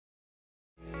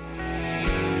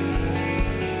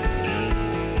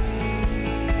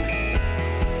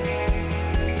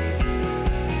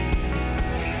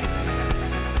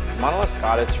Model S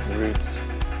got its roots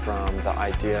from the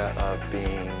idea of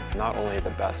being not only the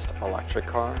best electric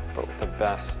car, but the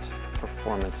best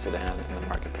performance sedan in the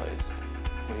marketplace.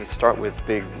 When you start with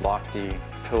big, lofty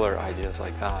pillar ideas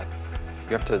like that,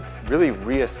 you have to really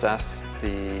reassess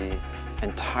the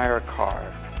entire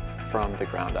car from the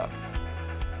ground up.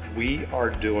 We are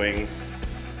doing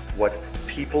what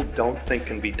people don't think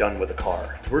can be done with a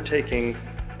car. We're taking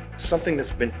something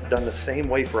that's been done the same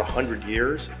way for 100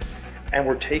 years, and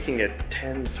we're taking it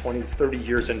 10, 20, 30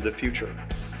 years into the future.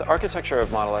 The architecture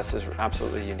of Model S is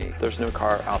absolutely unique. There's no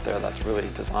car out there that's really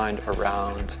designed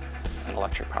around an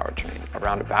electric powertrain,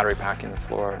 around a battery pack in the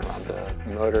floor, and around the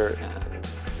motor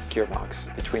and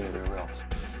gearbox between the rear wheels.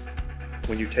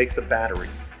 When you take the battery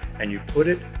and you put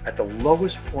it at the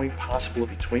lowest point possible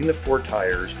between the four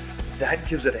tires, that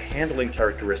gives it a handling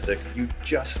characteristic you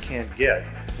just can't get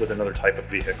with another type of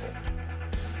vehicle.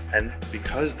 And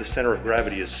because the center of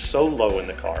gravity is so low in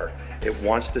the car, it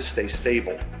wants to stay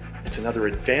stable. It's another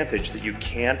advantage that you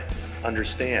can't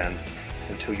understand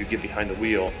until you get behind the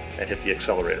wheel and hit the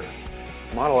accelerator.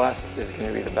 Model S is going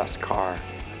to be the best car,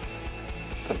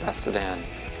 the best sedan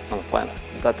on the planet.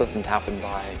 That doesn't happen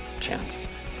by chance.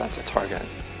 That's a target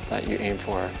that you aim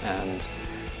for, and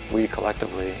we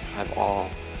collectively have all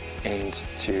aimed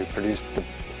to produce the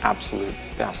absolute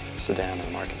best sedan in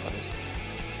the marketplace,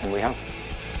 and we have.